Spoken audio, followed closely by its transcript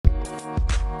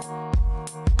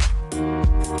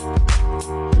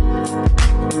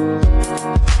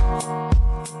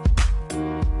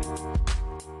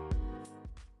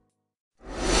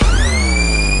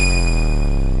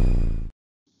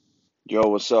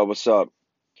What's up? What's up?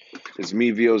 It's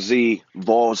me, VOZ,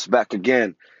 Balls back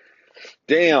again.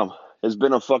 Damn, it's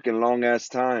been a fucking long ass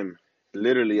time.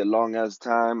 Literally a long ass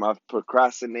time. I've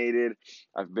procrastinated.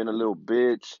 I've been a little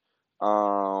bitch.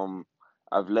 Um,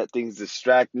 I've let things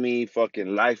distract me.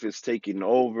 Fucking life is taking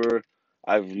over.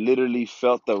 I've literally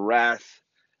felt the wrath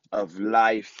of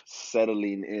life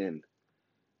settling in.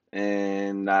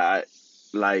 And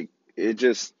like, it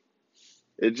just,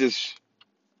 it just,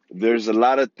 there's a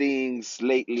lot of things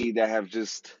lately that have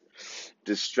just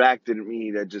distracted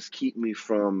me, that just keep me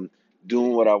from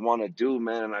doing what I want to do,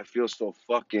 man. And I feel so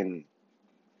fucking,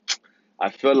 I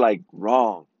feel like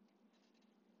wrong.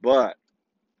 But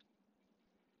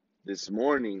this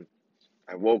morning,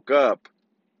 I woke up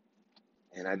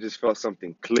and I just felt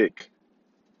something click,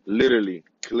 literally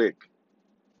click.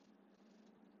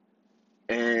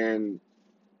 And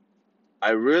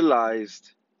I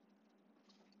realized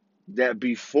that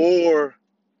before,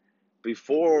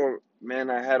 man,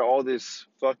 I had all this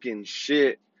fucking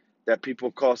shit that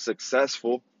people call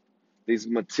successful, these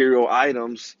material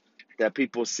items that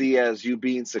people see as you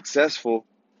being successful.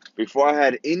 Before I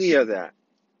had any of that,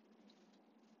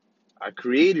 I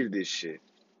created this shit.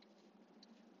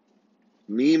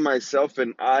 Me, myself,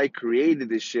 and I created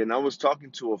this shit. And I was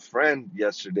talking to a friend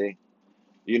yesterday,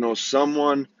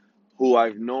 someone who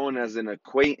I've known as an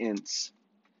acquaintance,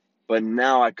 but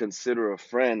now I consider a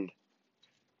friend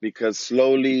because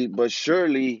slowly but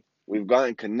surely we've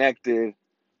gotten connected.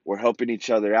 We're helping each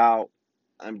other out.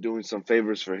 I'm doing some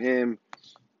favors for him.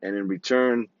 And in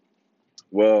return,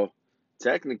 well,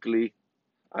 technically,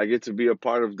 I get to be a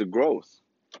part of the growth.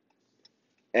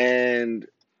 And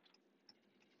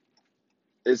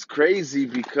it's crazy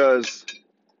because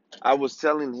I was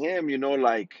telling him,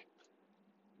 like,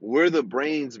 we're the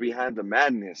brains behind the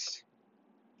madness.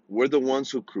 We're the ones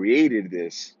who created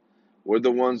this. We're the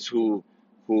ones who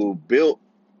built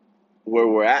where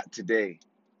we're at today.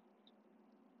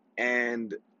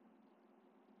 And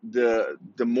the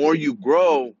more you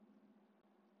grow,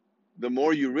 the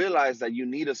more you realize that you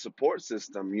need a support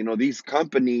system. These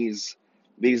companies,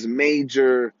 these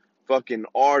major fucking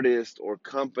artists or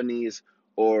companies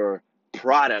or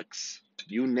products,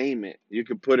 you name it. You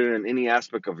could put it in any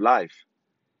aspect of life.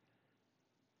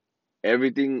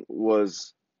 Everything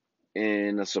was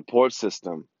in a support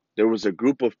system. There was a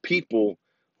group of people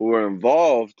who were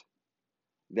involved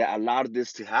that allowed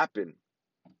this to happen.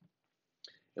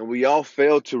 And we all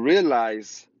failed to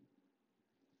realize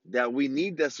that we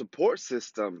need that support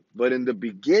system. But in the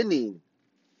beginning,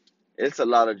 it's a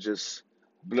lot of just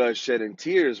bloodshed and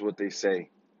tears, what they say.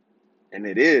 And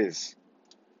it is.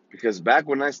 Because back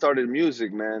when I started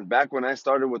music, man, back when I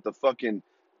started with the fucking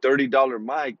 $30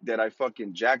 mic that I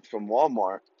fucking jacked from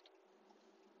Walmart,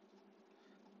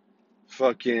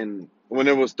 fucking when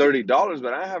it was $30,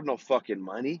 but I have no fucking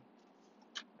money.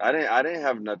 I didn't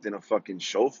have nothing to fucking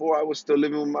show for. I was still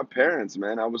living with my parents,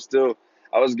 man. I was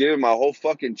giving my whole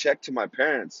fucking check to my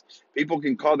parents. People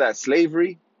can call that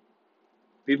slavery.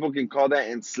 People can call that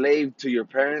enslaved to your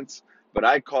parents, but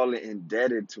I call it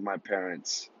indebted to my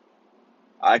parents.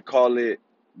 I call it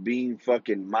being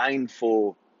fucking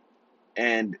mindful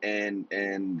and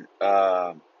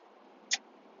yeah,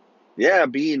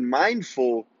 being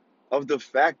mindful of the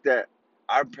fact that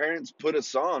our parents put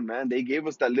us on, man. They gave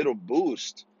us that little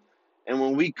boost. And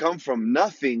when we come from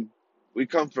nothing, we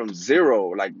come from zero.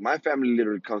 Like my family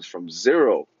literally comes from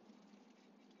zero.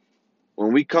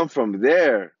 When we come from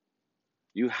there,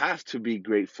 you have to be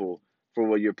grateful for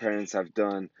what your parents have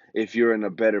done. If you're in a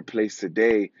better place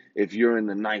today, if you're in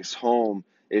a nice home,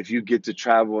 if you get to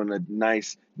travel in a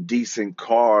nice, decent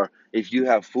car, if you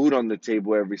have food on the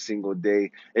table every single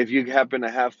day, if you happen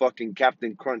to have fucking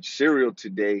Captain Crunch cereal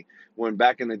today, when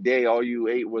back in the day all you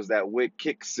ate was that Wick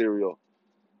Kick cereal.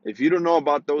 If you don't know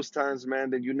about those times, man,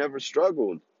 then you never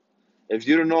struggled. If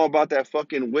you don't know about that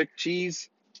fucking Wick cheese,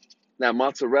 that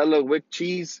mozzarella Wick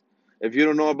cheese, if you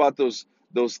don't know about those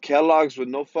Kellogg's with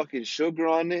no fucking sugar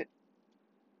on it,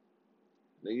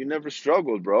 then you never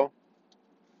struggled, bro.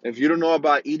 If you don't know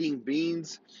about eating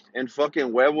beans and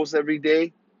fucking huevos every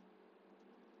day,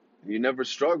 you never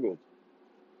struggled.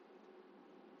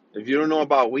 If you don't know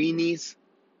about weenies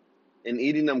and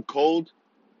eating them cold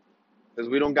because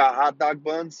we don't got hot dog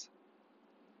buns,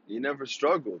 you never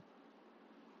struggled.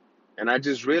 And I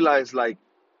just realized, like,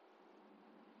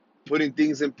 putting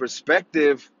things in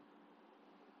perspective,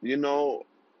 you know,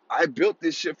 I built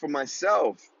this shit for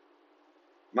myself.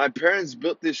 My parents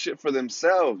built this shit for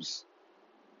themselves.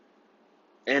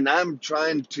 And I'm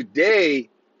trying today,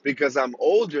 because I'm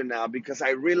older now, because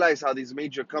I realize how these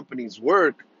major companies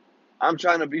work, I'm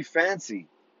trying to be fancy.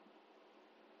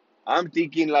 I'm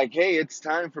thinking like, hey, it's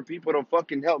time for people to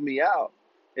fucking help me out.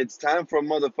 It's time for a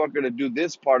motherfucker to do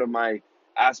this part of my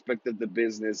aspect of the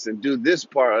business and do this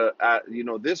part,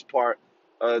 this part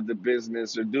of the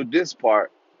business, or do this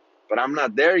part. But I'm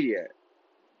not there yet.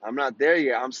 I'm not there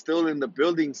yet. I'm still in the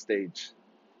building stage.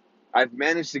 I've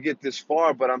managed to get this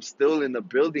far, but I'm still in the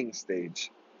building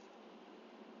stage.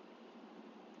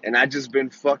 And I just been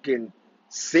fucking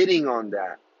sitting on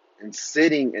that and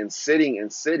sitting and sitting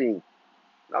and sitting.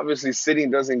 Obviously,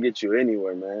 sitting doesn't get you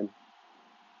anywhere, man.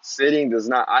 Sitting does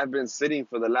not. I've been sitting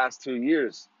for the last 2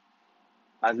 years.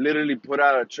 I've literally put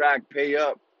out a track, Pay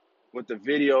Up, with the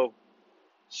video.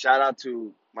 Shout out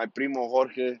to my primo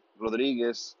Jorge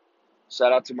Rodriguez.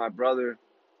 Shout out to my brother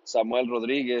Samuel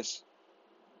Rodriguez,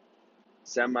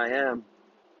 Sam I Am.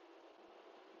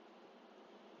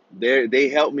 They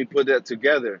helped me put that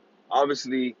together.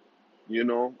 Obviously,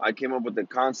 I came up with the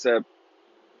concept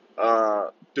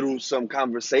through some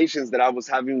conversations that I was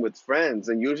having with friends.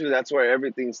 And usually that's where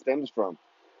everything stems from.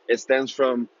 It stems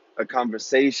from a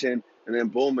conversation, and then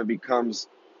boom, it becomes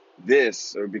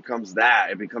this, or it becomes that.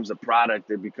 It becomes a product.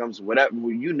 It becomes whatever,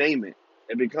 you name it.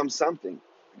 It becomes something.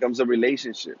 It becomes a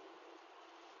relationship.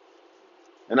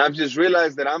 And I've just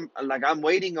realized that I'm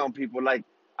waiting on people. Like,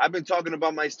 I've been talking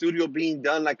about my studio being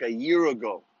done like a year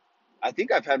ago. I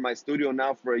think I've had my studio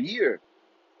now for a year.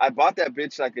 I bought that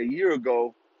bitch like a year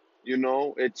ago.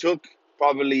 It took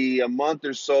probably a month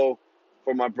or so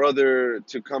for my brother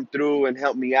to come through and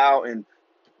help me out and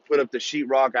put up the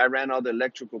sheetrock. I ran all the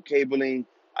electrical cabling.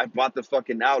 I bought the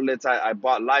fucking outlets. I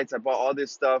bought lights. I bought all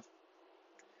this stuff.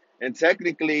 And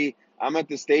technically, I'm at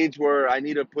the stage where I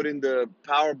need to put in the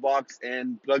power box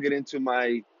and plug it into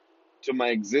my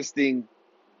existing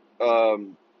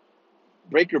um,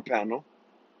 breaker panel.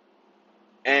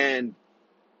 And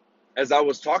as I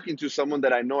was talking to someone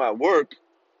that I know at work,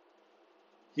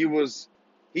 he was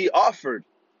he offered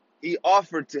he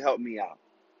offered to help me out.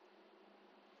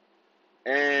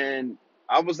 And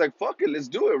I was like, fuck it, let's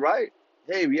do it, right?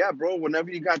 Hey, yeah, bro, whenever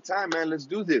you got time, man, let's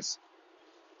do this.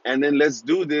 And then let's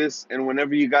do this. And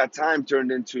whenever you got time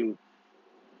turned into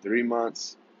 3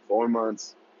 months, 4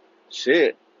 months.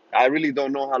 Shit. I really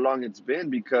don't know how long it's been,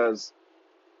 because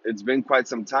it's been quite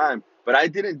some time. But I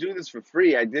didn't do this for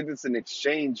free. I did this in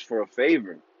exchange for a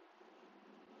favor.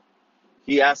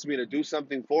 He asked me to do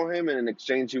something for him, and in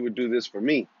exchange, he would do this for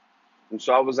me. And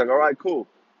so I was like, all right, cool.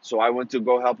 So I went to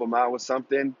go help him out with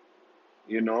something.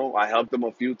 I helped him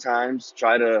a few times,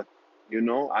 try to,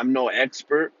 I'm no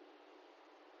expert,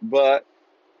 but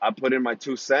I put in my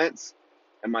 2 cents,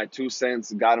 and my 2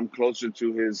 cents got him closer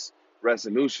to his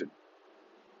resolution.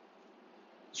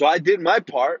 So I did my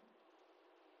part,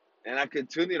 and I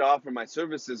continued to offer my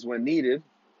services when needed.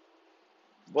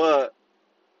 But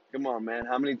come on, man,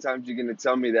 how many times you gonna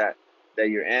tell me that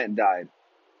your aunt died,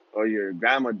 or your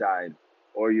grandma died,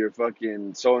 or your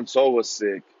fucking so and so was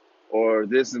sick, or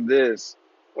this and this,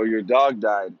 or your dog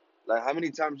died? Like, how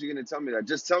many times you gonna tell me that?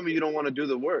 Just tell me you don't want to do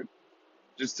the work.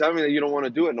 Just tell me that you don't want to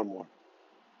do it no more.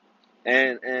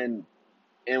 And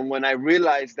when I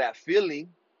realized that feeling,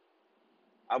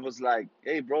 I was like,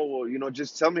 hey, bro, well,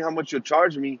 just tell me how much you'll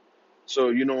charge me, so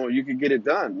you can get it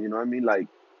done. You know what I mean? Like,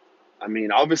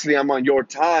 obviously I'm on your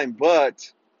time,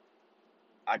 but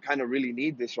I kind of really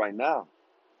need this right now.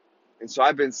 And so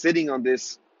I've been sitting on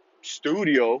this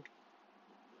studio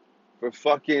for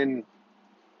fucking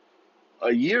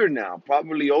a year now,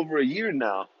 probably over a year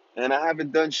now, and I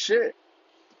haven't done shit.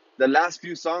 The last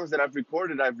few songs that I've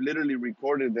recorded, I've literally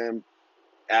recorded them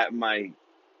at my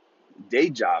day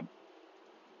job,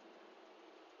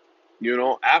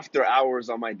 after hours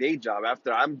on my day job.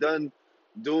 After I'm done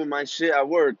doing my shit at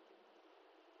work,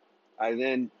 I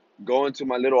then go into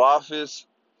my little office,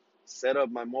 set up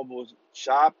my mobile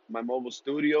shop, my mobile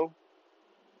studio,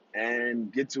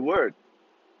 and get to work.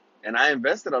 And I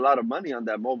invested a lot of money on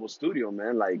that mobile studio,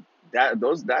 man. Like, that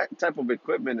type of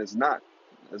equipment is not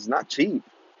cheap.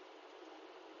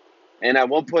 And at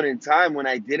one point in time, when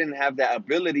I didn't have that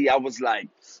ability, I was like,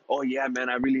 oh yeah, man,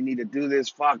 I really need to do this.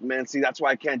 Fuck, man. See, that's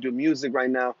why I can't do music right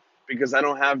now, because I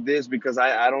don't have this, because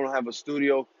I don't have a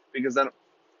studio, because I don't.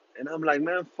 And I'm like,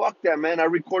 man, fuck that, man. I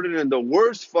recorded in the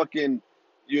worst fucking,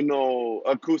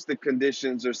 acoustic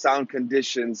conditions or sound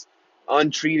conditions,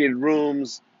 untreated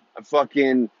rooms, a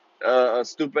fucking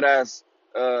stupid ass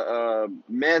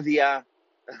media.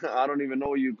 I don't even know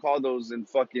what you call those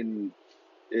in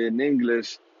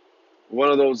English. One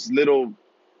of those little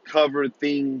cover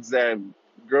things that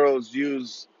girls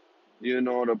use,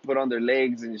 to put on their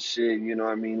legs and shit. You know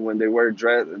what I mean? When they wear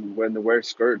dress and when they wear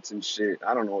skirts and shit.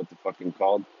 I don't know what the fucking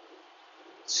called.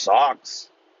 Socks.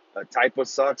 a type of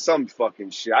sock, some fucking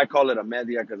shit. I call it a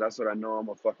media because that's what I know. I'm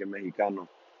a fucking Mexicano.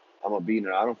 I'm a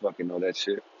beaner. I don't fucking know that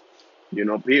shit. You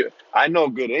know, I know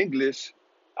good English.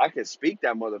 I can speak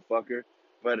that motherfucker,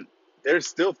 but there's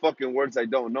still fucking words I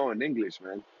don't know in English,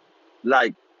 man.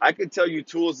 Like, I could tell you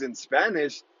tools in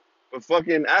Spanish, but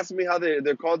fucking ask me how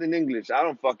they're called in English. I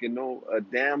don't fucking know a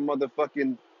damn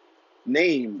motherfucking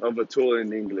name of a tool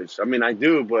in English. I mean, I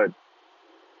do,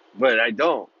 but I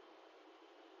don't.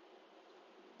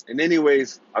 And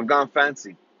anyways, I've gone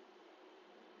fancy.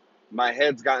 My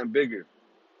head's gotten bigger.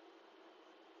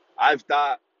 I've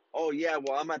thought, oh yeah,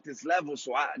 well I'm at this level,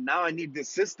 so now I need this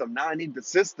system. Now I need the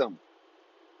system.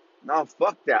 Now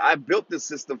fuck that. I built this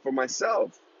system for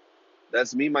myself.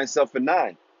 That's me, myself, and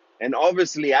I. And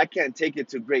obviously I can't take it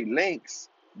to great lengths,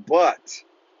 but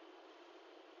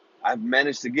I've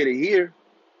managed to get it here.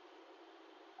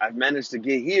 I've managed to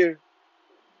get here.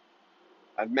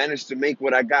 I've managed to make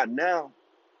what I got now.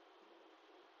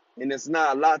 And it's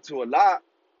not a lot to a lot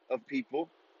of people,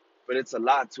 but it's a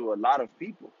lot to a lot of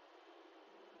people.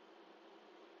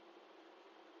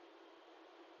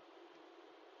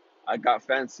 I got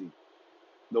fancy.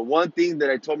 The one thing that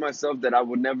I told myself that I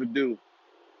would never do,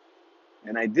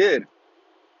 and I did.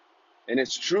 And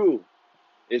it's true.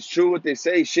 It's true what they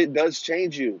say. Shit does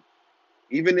change you.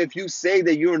 Even if you say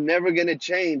that you're never going to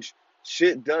change,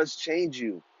 shit does change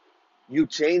you. You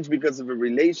change because of a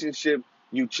relationship.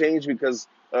 You change because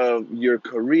of your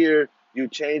career. You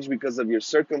change because of your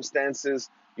circumstances.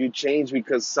 You change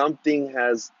because something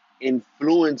has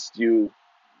influenced you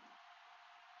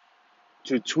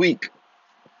to tweak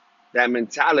that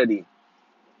mentality.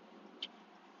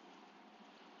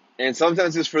 And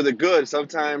sometimes it's for the good.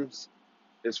 Sometimes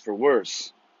it's for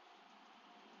worse.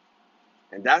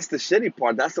 And that's the shitty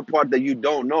part. That's the part that you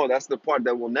don't know. That's the part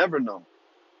that we'll never know.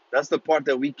 That's the part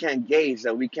that we can't gauge,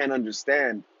 that we can't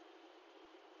understand.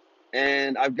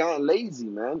 And I've gotten lazy,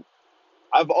 man.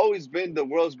 I've always been the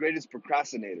world's greatest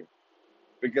procrastinator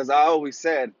because I always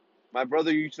said, my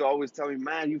brother used to always tell me,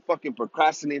 man, you fucking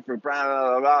procrastinate for blah,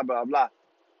 blah, blah, blah, blah.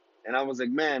 And I was like,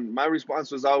 man, my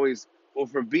response was always, well,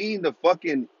 for being the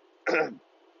fucking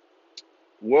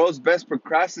world's best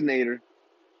procrastinator,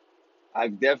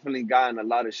 I've definitely gotten a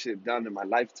lot of shit done in my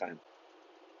lifetime.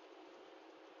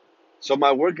 So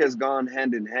my work has gone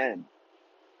hand in hand.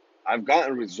 I've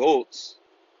gotten results,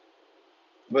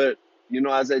 but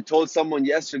as I told someone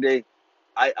yesterday,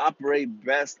 I operate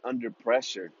best under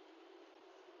pressure.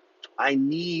 I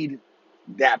need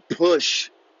that push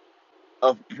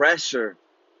of pressure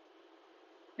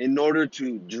in order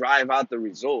to drive out the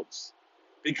results.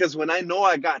 Because when I know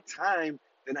I got time,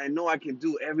 then I know I can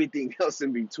do everything else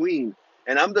in between.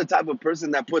 And I'm the type of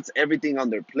person that puts everything on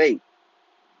their plate.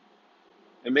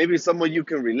 And maybe some of you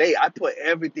can relate. I put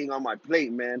everything on my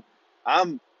plate, man.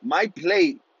 My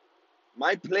plate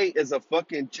is a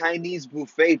fucking Chinese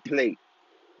buffet plate.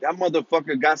 That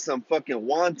motherfucker got some fucking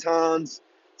wontons,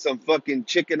 some fucking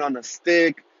chicken on a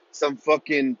stick, some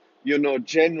fucking,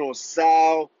 General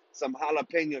Tso, some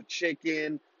jalapeno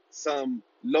chicken, some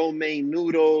lo mein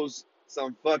noodles,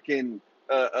 some fucking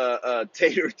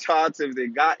tater tots if they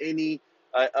got any,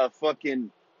 a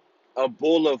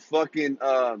bowl of fucking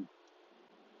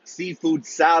seafood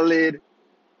salad,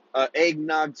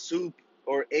 eggnog soup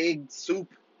or egg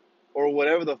soup or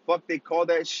whatever the fuck they call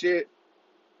that shit,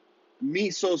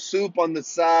 miso soup on the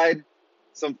side,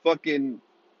 some fucking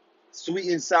sweet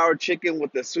and sour chicken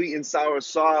with the sweet and sour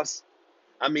sauce.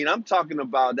 I mean, I'm talking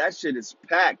about that shit is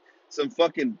packed. Some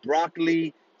fucking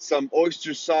broccoli, some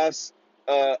oyster sauce,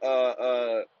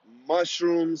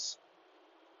 mushrooms,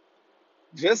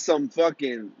 just some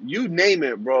fucking, you name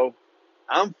it, bro.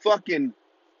 I'm fucking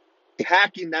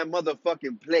packing that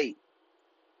motherfucking plate.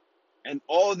 And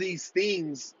all these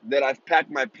things that I've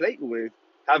packed my plate with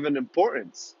have an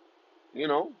importance. You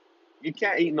know, you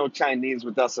can't eat no Chinese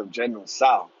without some General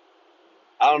Tso.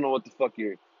 I don't know what the fuck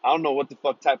I don't know what the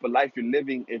fuck type of life you're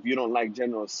living if you don't like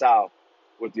General Tso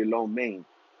with your lo mein.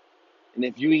 And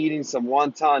if you eating some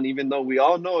wonton, even though we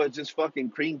all know it's just fucking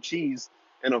cream cheese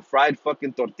and a fried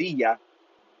fucking tortilla,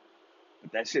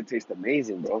 but that shit tastes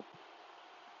amazing, bro.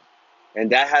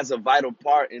 And that has a vital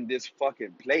part in this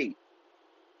fucking plate.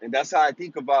 And that's how I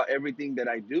think about everything that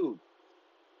I do.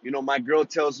 My girl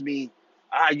tells me,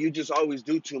 you just always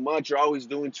do too much. You're always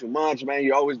doing too much, man.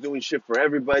 You're always doing shit for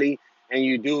everybody. And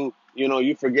you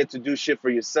forget to do shit for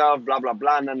yourself, blah, blah,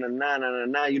 blah, nah, nah, nah, nah, nah,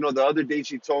 nah. The other day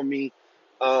she told me,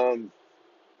 um,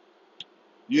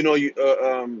 you know, you,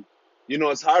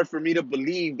 it's hard for me to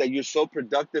believe that you're so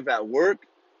productive at work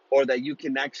or that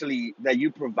that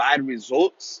you provide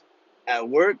results at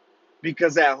work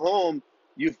because at home,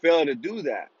 you fail to do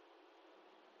that.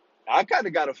 I kind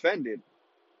of got offended.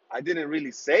 I didn't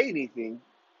really say anything.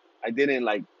 I didn't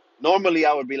like, normally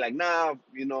I would be like, nah,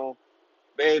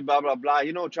 babe, blah, blah, blah,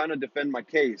 trying to defend my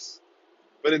case.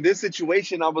 But in this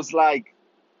situation, I was like,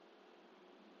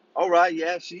 all right,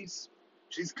 yeah, she's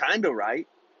kind of right.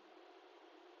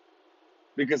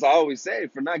 Because I always say,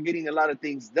 for not getting a lot of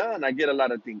things done, I get a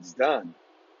lot of things done.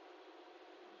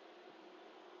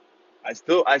 I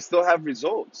still have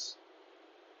results.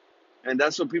 And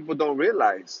that's what people don't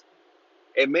realize.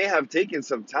 It may have taken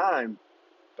some time,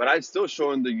 but I'm still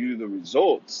showing you the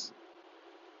results.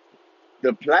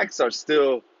 The plaques are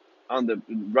still on the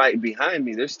right behind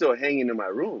me. They're still hanging in my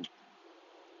room,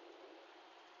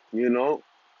 you know?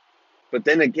 But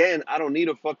then again, I don't need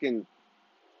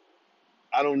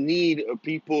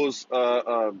people's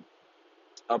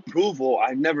approval.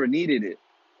 I never needed it.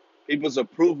 People's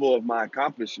approval of my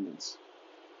accomplishments,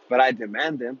 but I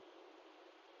demand them.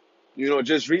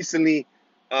 Just recently,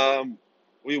 um,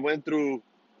 we went through,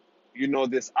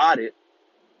 this audit.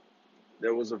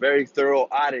 There was a very thorough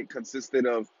audit, consisted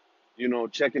of,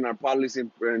 checking our policies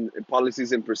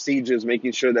and procedures,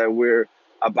 making sure that we're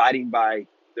abiding by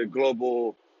the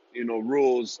global,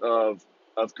 rules of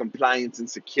compliance and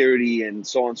security and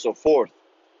so on and so forth.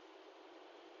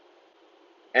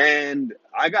 And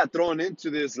I got thrown into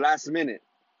this last minute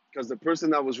because the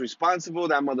person that was responsible,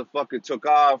 that motherfucker took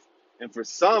off, and for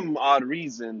some odd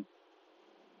reason,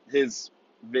 his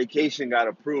vacation got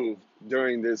approved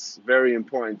during this very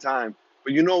important time.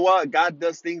 But you know what? God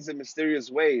does things in mysterious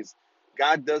ways.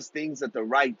 God does things at the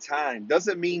right time.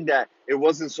 Doesn't mean that it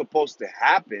wasn't supposed to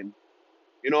happen.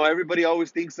 Everybody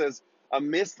always thinks as a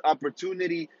missed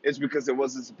opportunity is because it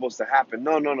wasn't supposed to happen.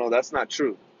 No, no, no, that's not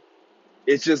true.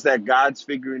 It's just that God's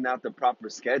figuring out the proper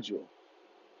schedule.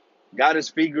 God is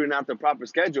figuring out the proper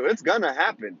schedule. It's gonna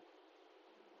happen,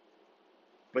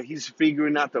 but he's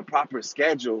figuring out the proper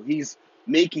schedule. He's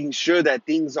making sure that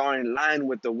things are in line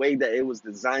with the way that it was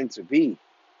designed to be.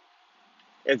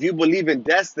 If you believe in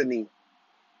destiny,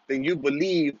 then you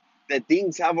believe that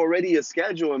things have already a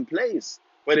schedule in place.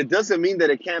 But it doesn't mean that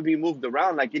it can't be moved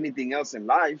around like anything else in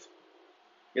life.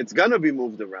 It's gonna be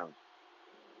moved around.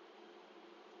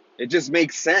 It just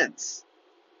makes sense.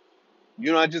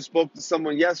 I just spoke to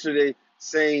someone yesterday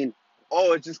saying,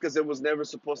 oh, it's just because it was never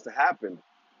supposed to happen.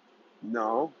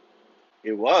 No,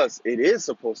 it was. It is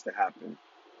supposed to happen.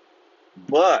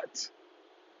 But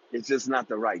it's just not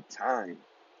the right time.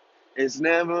 It's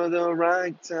never the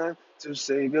right time to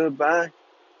say goodbye.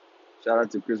 Shout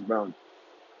out to Chris Brown.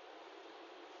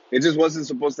 It just wasn't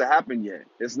supposed to happen yet.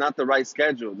 It's not the right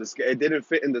schedule. It didn't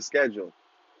fit in the schedule.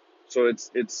 So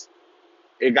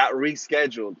it got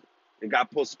rescheduled. It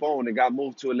got postponed. It got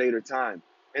moved to a later time.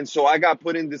 And so I got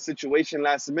put in this situation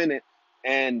last minute.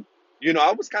 And,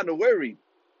 I was kind of worried.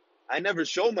 I never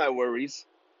show my worries,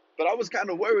 but I was kind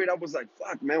of worried. I was like,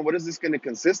 fuck, man, what is this going to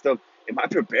consist of? Am I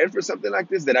prepared for something like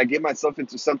this? Did I get myself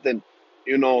into something,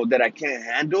 that I can't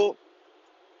handle?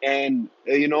 And,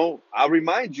 I'll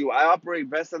remind you, I operate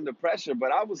best under pressure,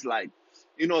 but I was like,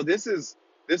 this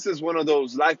is one of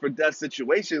those life or death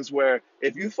situations where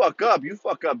if you fuck up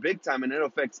big time and it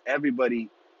affects everybody.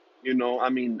 I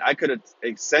mean, I could have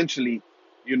essentially,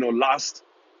 lost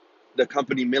the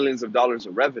company millions of dollars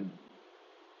of revenue.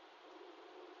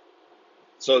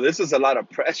 So this is a lot of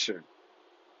pressure.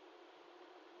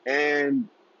 And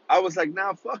I was like,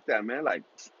 nah, fuck that, man. Like,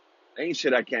 ain't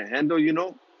shit I can't handle,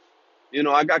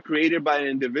 I got created by an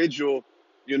individual,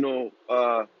 who,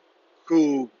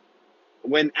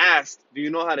 when asked, do you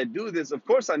know how to do this? Of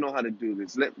course I know how to do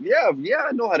this. Yeah,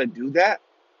 I know how to do that.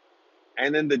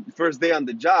 And then the first day on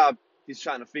the job, he's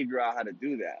trying to figure out how to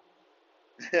do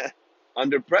that.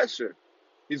 Under pressure.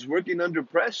 He's working under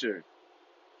pressure.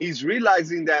 He's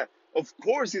realizing that, of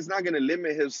course, he's not going to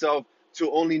limit himself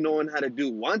to only knowing how to do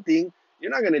one thing.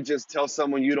 You're not going to just tell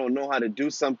someone you don't know how to do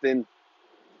something,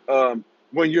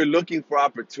 when you're looking for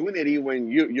opportunity,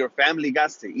 when your family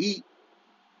got to eat.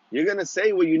 You're going to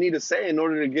say what you need to say in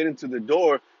order to get into the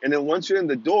door. And then once you're in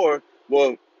the door,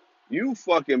 well, you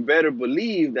fucking better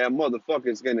believe that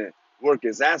motherfucker's going to work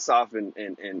his ass off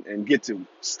and get to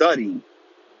study,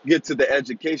 get to the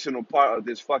educational part of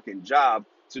this fucking job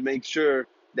to make sure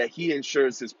that he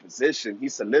ensures his position. He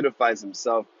solidifies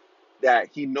himself, that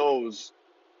he knows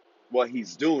what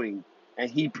he's doing. And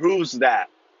he proves that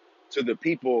to the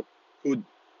people who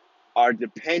are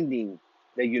depending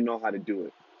that you know how to do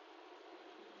it.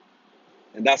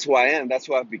 And that's who I am. That's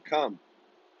who I've become.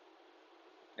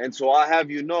 And so I'll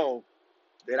have you know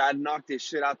that I knocked this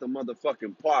shit out the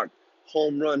motherfucking park.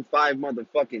 Home run 5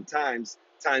 motherfucking times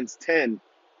 10.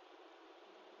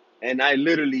 And I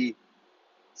literally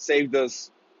saved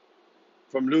us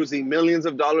from losing millions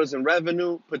of dollars in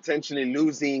revenue, potentially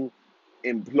losing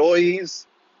employees,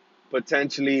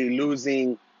 potentially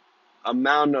losing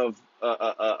amount of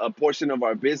a portion of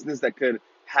our business that could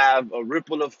have a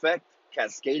ripple effect,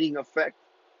 cascading effect,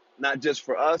 not just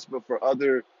for us, but for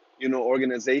other,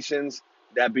 organizations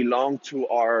that belong to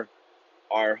our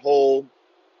whole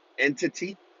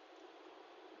entity.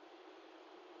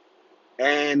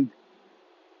 And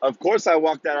of course, I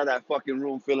walked out of that fucking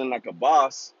room feeling like a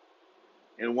boss.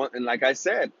 And like I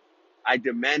said, I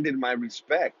demanded my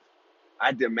respect.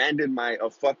 I demanded my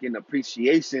fucking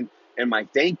appreciation and my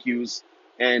thank yous.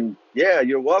 And yeah,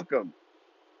 you're welcome.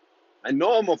 I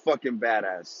know I'm a fucking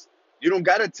badass. You don't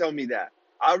gotta tell me that.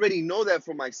 I already know that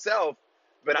for myself,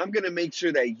 but I'm gonna make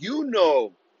sure that you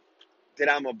know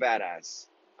that I'm a badass.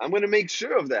 I'm gonna make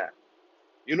sure of that.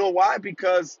 You know why?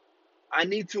 Because I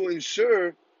need to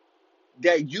ensure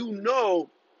that you know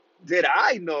that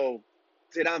I know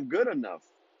that I'm good enough.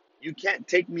 You can't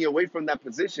take me away from that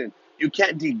position. You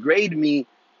can't degrade me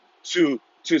to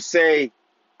say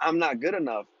I'm not good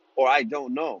enough or I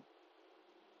don't know.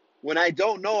 When I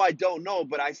don't know,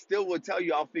 but I still will tell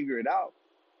you I'll figure it out.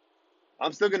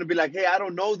 I'm still gonna be like, hey, I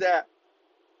don't know that,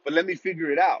 but let me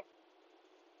figure it out.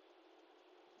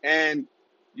 And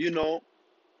you know,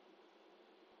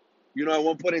 at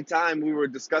one point in time we were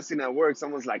discussing at work,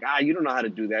 someone's like, you don't know how to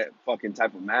do that fucking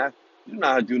type of math. You don't know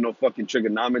how to do no fucking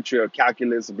trigonometry or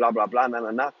calculus, blah blah blah, nah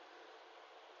nah nah.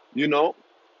 You know?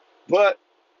 But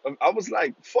I was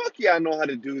like, fuck yeah, I know how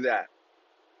to do that.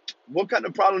 What kind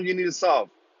of problem do you need to solve?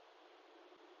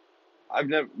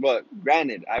 But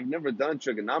granted, I've never done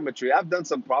trigonometry. I've done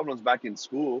some problems back in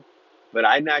school, but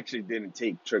I actually didn't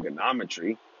take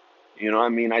trigonometry. You know what I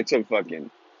mean? I took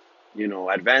fucking,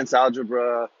 advanced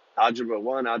algebra, algebra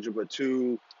 1, algebra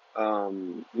 2,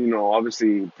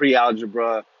 obviously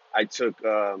pre-algebra. I took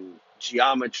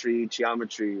geometry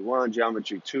 1,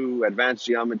 geometry 2, advanced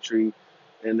geometry,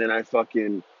 and then I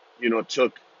fucking,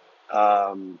 took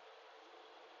um,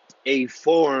 a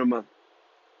form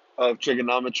of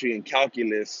trigonometry and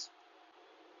calculus,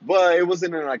 but it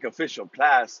wasn't in like official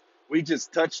class. We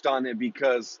just touched on it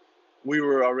because we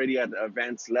were already at the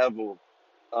advanced level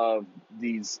of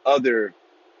these other,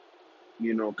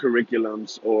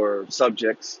 curriculums or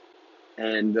subjects,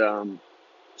 and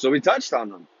so we touched on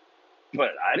them.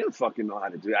 But I didn't fucking know how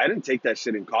to do it. I didn't take that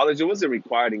shit in college. It wasn't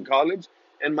required in college,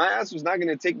 and my ass was not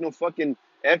gonna take no fucking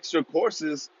extra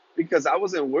courses because I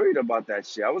wasn't worried about that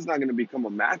shit. I was not gonna become a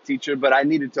math teacher, but I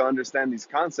needed to understand these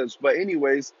concepts. But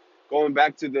anyways, going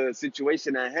back to the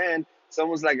situation at hand,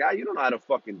 someone's like, you don't know how to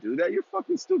fucking do that. You're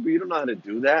fucking stupid. You don't know how to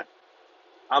do that.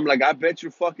 I'm like, I bet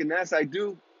your fucking ass I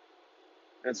do.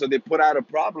 And so they put out a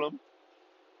problem.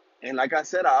 And like I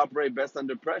said, I operate best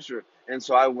under pressure. And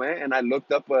so I went and I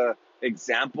looked up a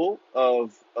example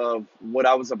of what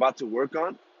I was about to work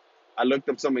on. I looked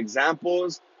up some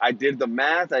examples. I did the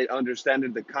math. I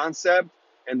understood the concept.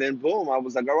 And then boom, I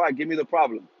was like, all right, give me the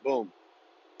problem. Boom.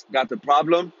 Got the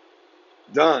problem.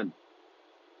 Done.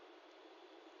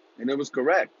 And it was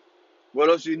correct. What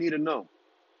else do you need to know?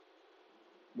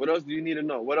 What else do you need to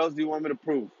know? What else do you want me to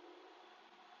prove?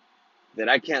 That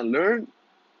I can't learn?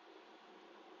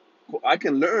 I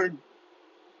can learn.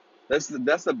 That's the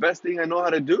best thing I know how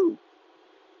to do.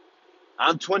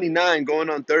 I'm 29 going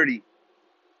on 30.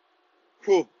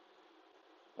 Whew.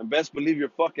 And best believe your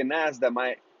fucking ass that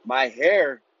my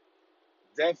hair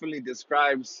definitely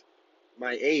describes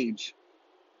my age,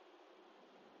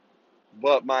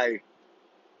 but my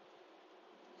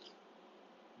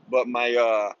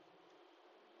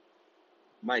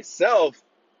myself,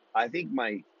 I think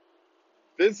my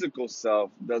physical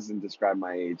self doesn't describe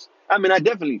my age. I mean, I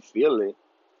definitely feel it.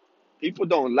 People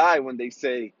don't lie when they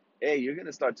say, "Hey, you're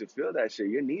gonna start to feel that shit.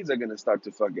 Your knees are gonna start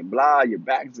to fucking blah. Your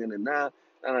back's gonna nah."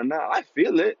 I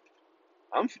feel it.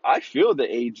 I feel the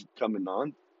age coming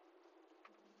on,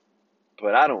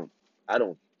 but I don't.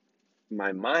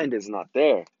 My mind is not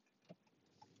there.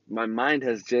 My mind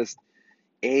has just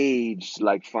aged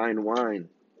like fine wine.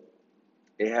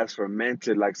 It has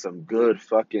fermented like some good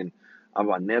fucking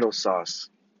habanero sauce.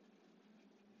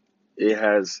 It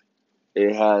has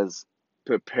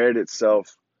prepared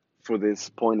itself for this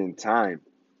point in time.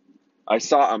 I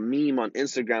saw a meme on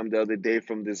Instagram the other day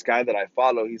from this guy that I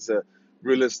follow. He's a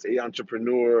real estate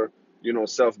entrepreneur,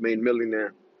 self-made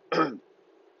millionaire.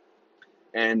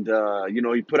 And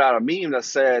he put out a meme that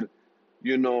said,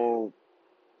 you know,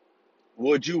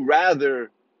 would you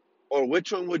rather, or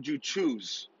which one would you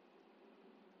choose?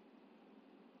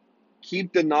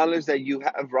 Keep the knowledge that you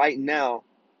have right now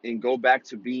and go back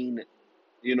to being,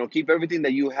 keep everything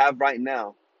that you have right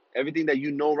now, everything that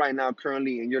you know right now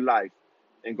currently in your life,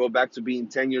 and go back to being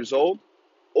 10 years old,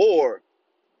 or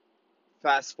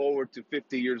fast forward to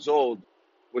 50 years old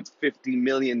with $50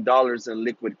 million in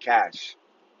liquid cash?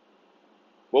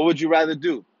 What would you rather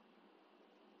do?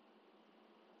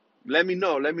 Let me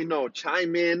know. Let me know.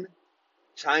 Chime in.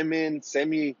 Chime in. Send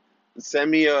me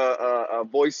a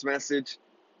voice message.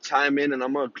 Chime in, and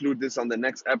I'm gonna include this on the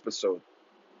next episode.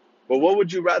 But what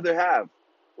would you rather have?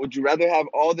 Would you rather have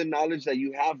all the knowledge that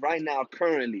you have right now,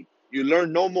 currently? You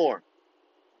learn no more.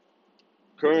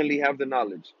 Currently have the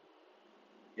knowledge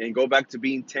and go back to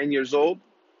being 10 years old,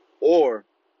 or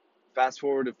fast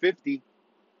forward to 50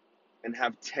 and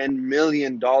have $10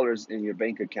 million in your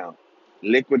bank account,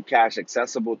 liquid cash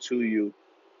accessible to you.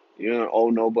 You don't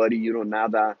owe nobody. You don't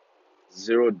nada.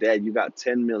 Zero debt. You got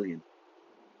 10 million.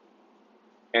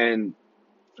 And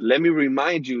let me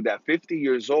remind you that 50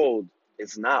 years old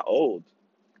is not old.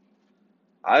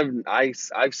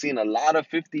 I've seen a lot of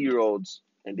 50-year-olds,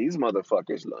 and these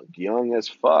motherfuckers look young as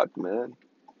fuck, man.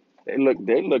 They're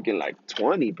looking like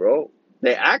 20, bro.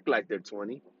 They act like they're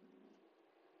 20.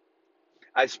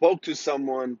 I spoke to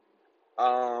someone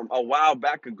a while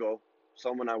back ago,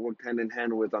 someone I worked hand in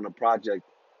hand with on a project,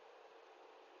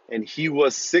 and he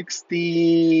was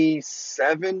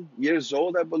 67 years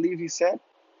old, I believe he said.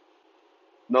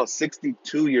 No,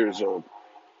 62 years old.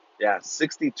 Yeah,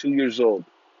 62 years old.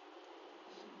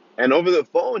 And over the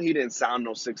phone, he didn't sound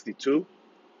no 62.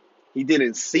 He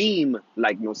didn't seem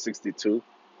like no 62,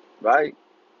 right?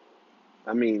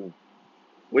 I mean,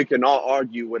 we can all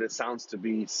argue what it sounds to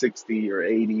be 60 or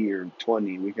 80 or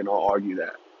 20. We can all argue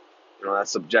that.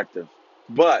 That's subjective.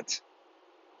 But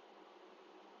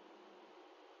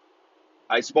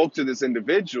I spoke to this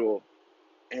individual,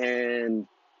 and,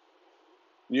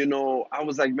 I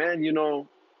was like, man,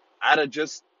 out of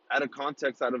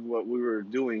context, out of what we were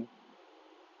doing,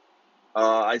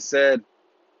 I said,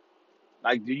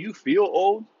 like, do you feel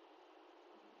old?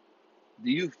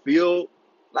 Do you feel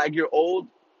like you're old?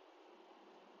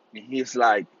 And he's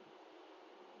like,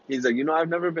 I've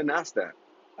never been asked that.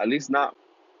 At least not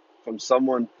from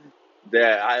someone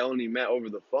that I only met over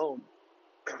the phone.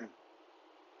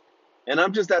 And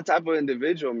I'm just that type of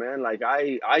individual, man. Like,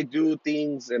 I do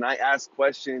things and I ask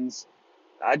questions.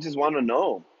 I just want to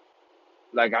know.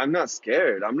 Like, I'm not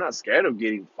scared. I'm not scared of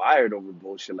getting fired over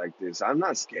bullshit like this. I'm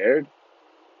not scared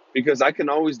because I can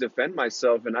always defend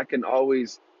myself, and I can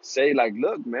always say, like,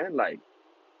 look, man, like,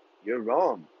 you're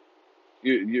wrong.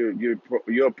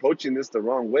 You're approaching this the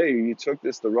wrong way. You took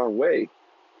this the wrong way.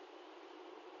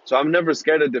 So I'm never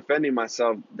scared of defending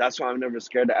myself. That's why I'm never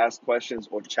scared to ask questions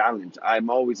or challenge. I'm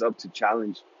always up to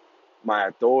challenge my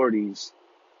authorities,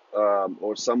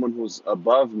 or someone who's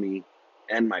above me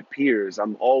and my peers.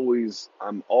 I'm always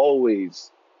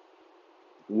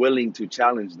willing to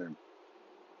challenge them.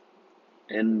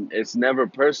 And it's never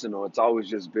personal. It's always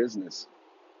just business.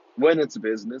 When it's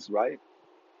business, right?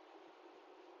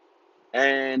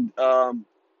 And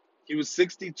he was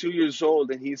 62 years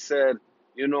old, and he said,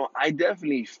 I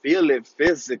definitely feel it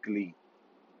physically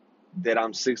that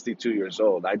I'm 62 years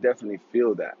old. I definitely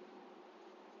feel that.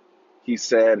 He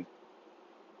said,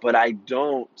 but I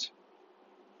don't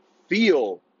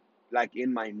feel like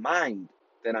in my mind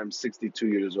that I'm 62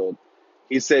 years old.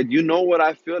 He said, you know what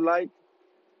I feel like?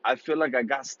 I feel like I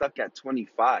got stuck at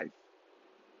 25.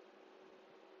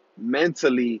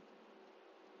 Mentally,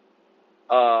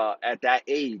 at that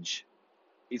age.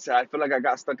 He said, I feel like I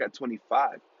got stuck at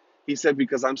 25. He said,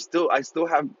 because I still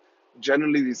have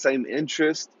generally the same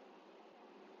interest.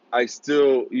 I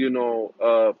still,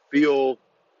 feel,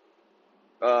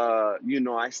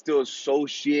 I still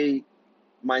associate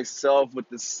myself with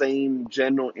the same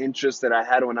general interest that I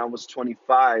had when I was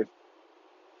 25.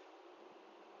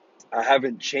 I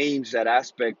haven't changed that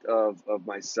aspect of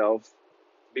myself,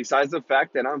 besides the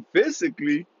fact that I'm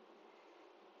physically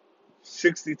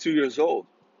 62 years old.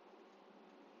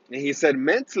 And he said,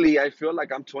 mentally, I feel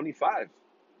like I'm 25.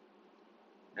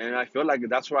 And I feel like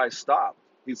that's where I stopped.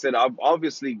 He said, I've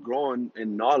obviously grown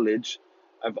in knowledge.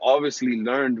 I've obviously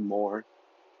learned more.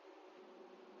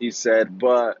 He said,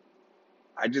 but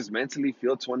I just mentally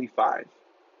feel 25.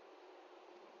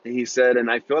 And he said,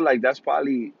 and I feel like that's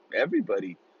probably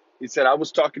everybody. He said, I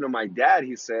was talking to my dad,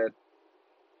 he said,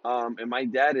 and my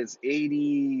dad is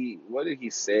 80, what did he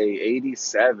say?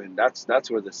 87.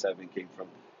 That's where the 7 came from.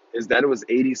 His dad was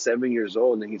 87 years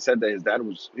old, and he said that his dad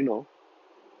was,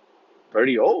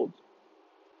 pretty old.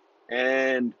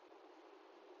 And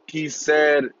he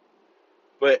said,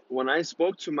 but when I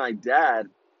spoke to my dad,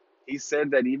 he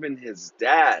said that even his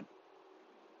dad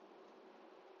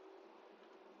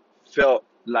felt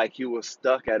like he was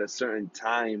stuck at a certain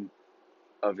time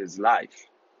of his life,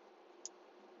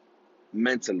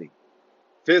 mentally.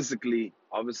 Physically,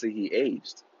 Obviously, he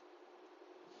aged.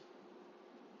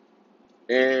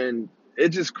 And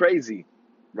it's just crazy,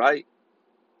 right?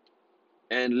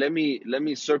 And let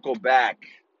me circle back.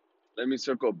 Let me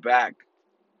circle back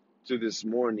to this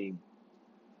morning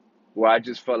where I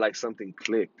just felt like something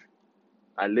clicked.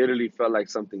 I literally felt like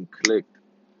something clicked.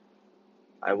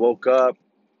 I woke up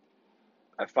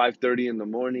at 5:30 in the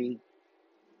morning.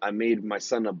 I made my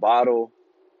son a bottle,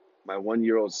 my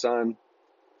 1-year-old son.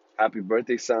 Happy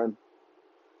birthday, son.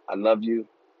 I love you.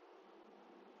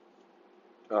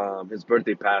 His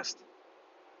birthday passed,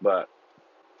 but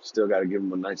still got to give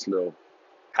him a nice little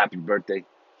happy birthday.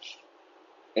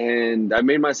 And I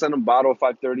made my son a bottle at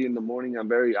 5:30 in the morning. I'm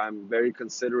very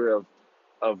considerate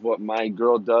of what my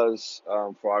girl does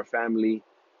for our family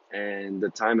and the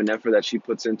time and effort that she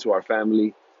puts into our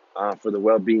family for the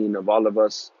well-being of all of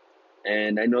us.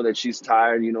 And I know that she's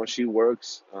tired. She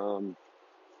works, and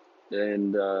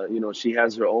she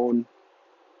has her own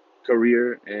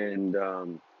career, and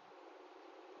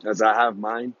as I have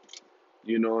mine.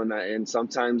 And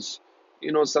sometimes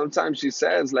she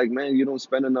says like, man, you don't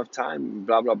spend enough time,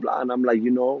 blah blah blah, and I'm like,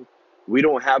 we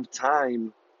don't have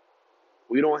time.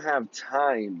 We don't have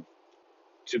time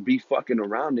to be fucking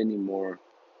around anymore.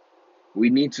 We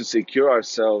need to secure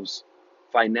ourselves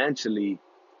financially,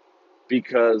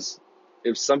 because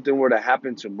if something were to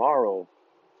happen tomorrow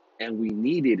and we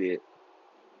needed it,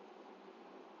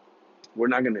 we're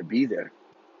not going to be there.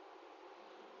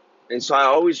 And so I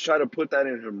always try to put that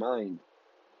in her mind.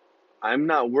 I'm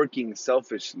not working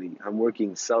selfishly. I'm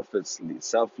working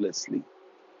selflessly,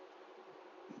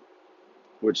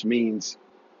 which means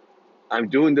I'm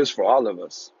doing this for all of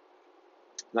us,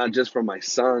 not just for my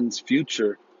son's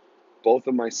future, both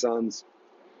of my sons,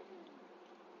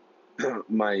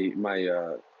 my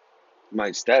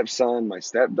stepson, my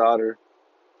stepdaughter,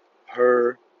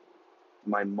 her,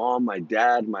 my mom, my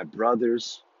dad, my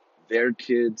brothers, their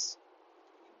kids,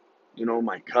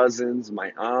 my cousins,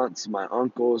 my aunts, my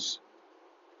uncles,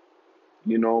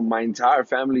 my entire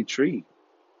family tree.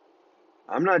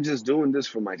 I'm not just doing this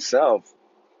for myself.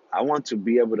 I want to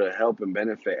be able to help and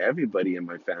benefit everybody in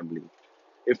my family.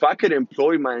 If I could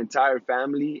employ my entire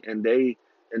family and they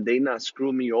not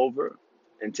screw me over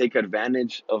and take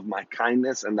advantage of my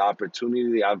kindness and the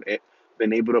opportunity I've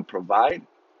been able to provide,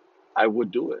 I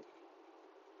would do it.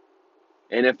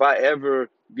 And if I ever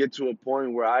get to a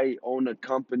point where I own a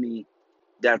company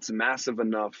that's massive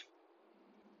enough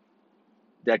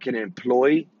that can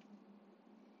employ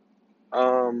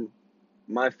um,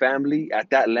 my family at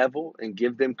that level and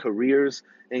give them careers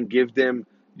and give them,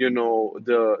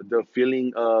 the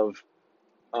feeling of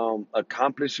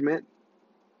accomplishment,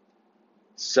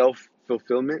 self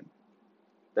fulfillment,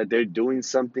 that they're doing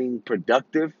something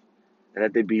productive and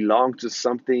that they belong to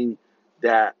something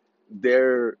that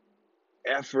their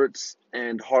efforts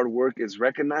and hard work is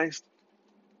recognized.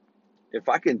 If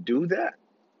I can do that,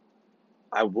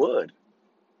 I would.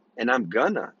 And I'm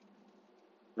gonna.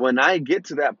 When I get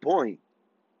to that point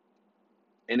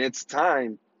and it's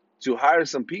time to hire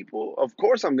some people, of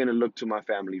course I'm gonna look to my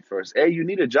family first. Hey, you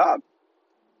need a job?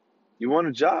 You want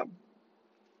a job?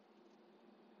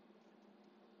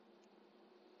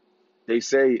 They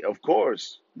say, of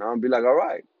course. Now I'll be like, all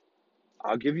right,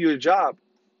 I'll give you a job,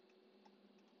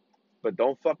 but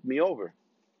don't fuck me over.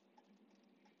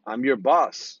 I'm your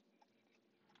boss.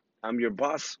 I'm your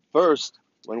boss first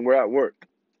when we're at work.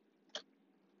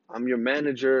 I'm your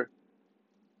manager.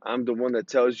 I'm the one that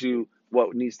tells you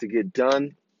what needs to get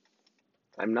done.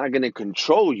 I'm not going to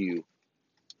control you,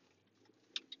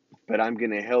 but I'm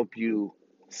going to help you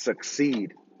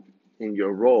succeed in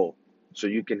your role so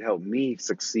you can help me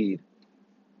succeed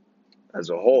as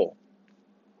a whole.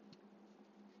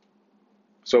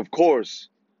 So, of course,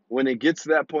 when it gets to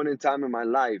that point in time in my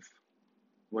life,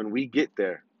 when we get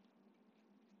there,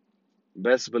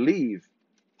 best believe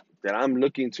that I'm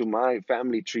looking to my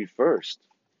family tree first.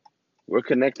 We're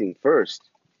connecting first.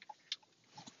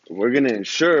 We're going to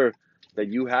ensure that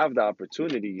you have the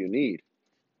opportunity you need.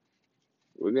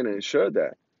 We're going to ensure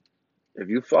that. If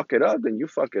you fuck it up, then you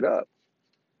fuck it up.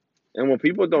 And what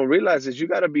people don't realize is you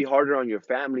got to be harder on your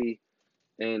family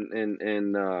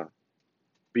and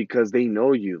because they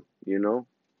know you,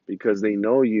 because they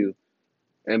know you.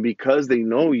 And because they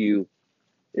know you,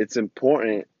 it's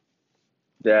important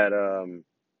that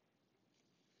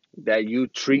that you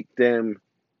treat them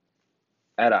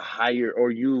at a higher,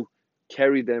 or you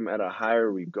carry them at a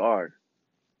higher regard.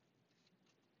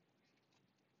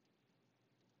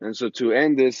 And so to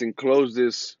end this and close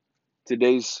this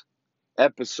today's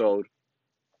episode,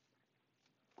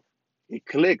 it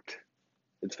clicked.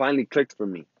 It finally clicked for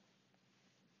me.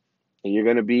 And you're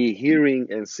going to be hearing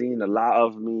and seeing a lot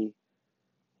of me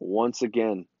Once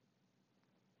again,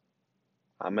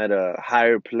 I'm at a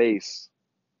higher place,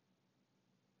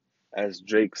 as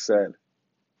Drake said.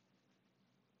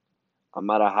 I'm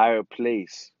at a higher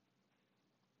place,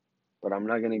 but I'm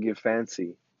not going to get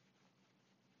fancy.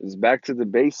 It's back to the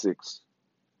basics,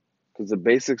 because the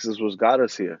basics is what got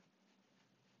us here.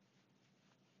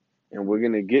 And we're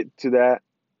going to get to that,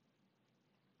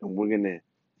 and we're going to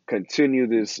continue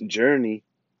this journey.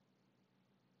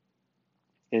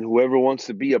 And whoever wants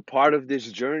to be a part of this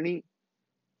journey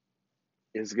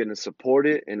is going to support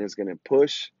it, and is going to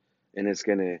push, and it's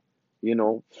going to,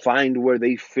 find where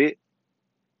they fit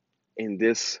in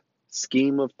this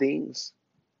scheme of things.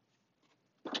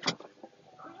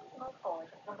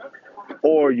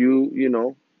 Or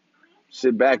you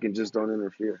sit back and just don't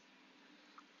interfere.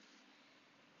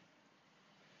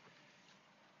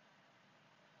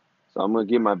 So I'm gonna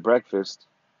get my breakfast.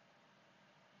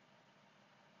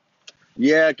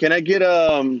 Yeah, can I get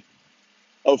a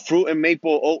fruit and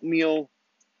maple oatmeal,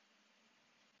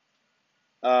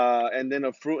 and then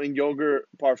a fruit and yogurt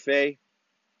parfait?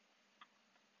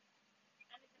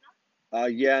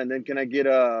 Yeah, and then can I get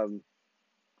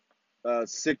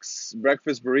 6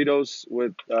 breakfast burritos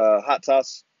with hot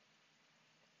sauce?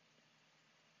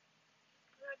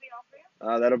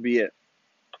 That'll be it.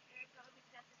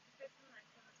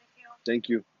 Thank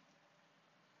you.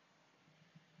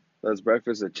 That's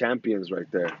breakfast of champions right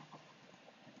there.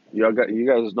 You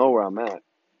guys know where I'm at.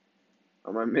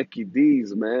 I'm at Mickey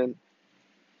D's, man.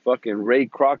 Fucking Ray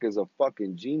Kroc is a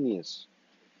fucking genius.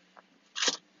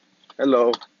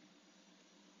 Hello.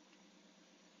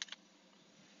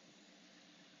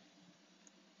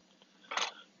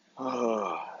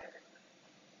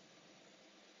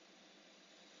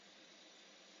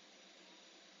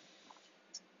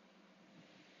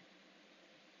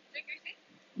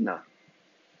 Nah,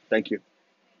 thank you.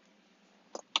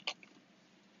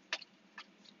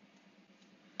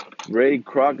 Ray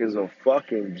Kroc is a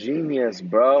fucking genius,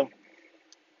 bro.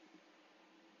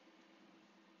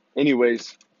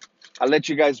 Anyways, I'll let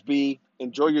you guys be.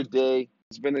 Enjoy your day.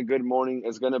 It's been a good morning.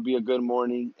 It's gonna be a good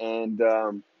morning, and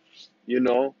you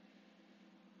know,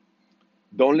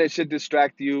 don't let shit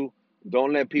distract you.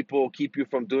 Don't let people keep you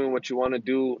from doing what you want to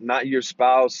do. Not your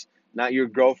spouse, not your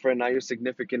girlfriend, not your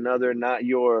significant other, not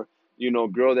your,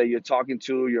 girl that you're talking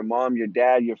to, your mom, your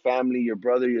dad, your family, your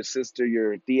brother, your sister,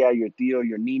 your tia, your tío,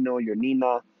 your nino, your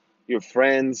nina, your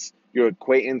friends, your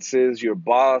acquaintances, your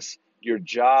boss, your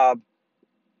job,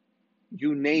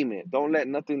 you name it. Don't let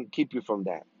nothing keep you from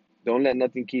that. Don't let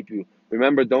nothing keep you.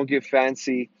 Remember, don't get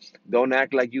fancy. Don't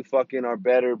act like you fucking are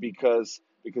better because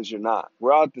you're not.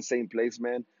 We're all at the same place,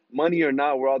 man. Money or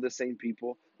not, we're all the same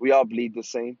people. We all bleed the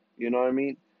same. You know what I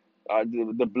mean?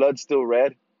 The blood's still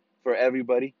red for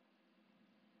everybody.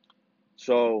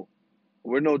 So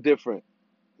we're no different.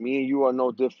 Me and you are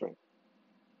no different.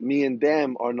 Me and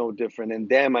them are no different. And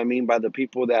them, I mean by the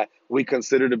people that we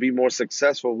consider to be more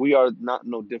successful. We are not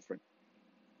no different.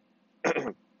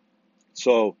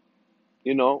 So,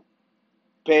 you know,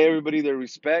 pay everybody their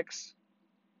respects,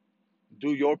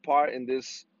 do your part in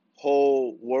this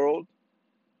whole world,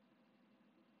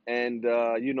 and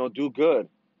do good.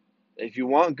 If you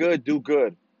want good, do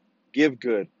good, give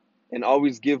good, and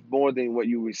always give more than what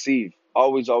you receive.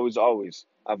 Always, always, always.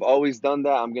 I've always done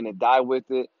that. I'm gonna die with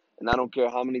it, and I don't care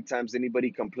how many times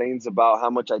anybody complains about how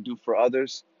much I do for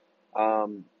others.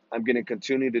 I'm gonna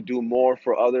continue to do more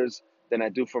for others than I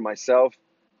do for myself,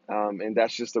 and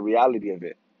that's just the reality of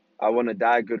it. I want to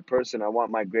die a good person. I want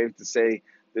my grave to say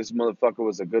this motherfucker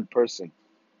was a good person,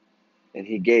 and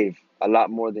he gave a lot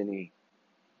more than he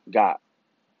got.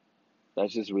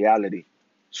 That's just reality.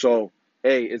 So,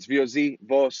 hey, it's VOZ,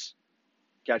 boss.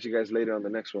 Catch you guys later on the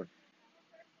next one.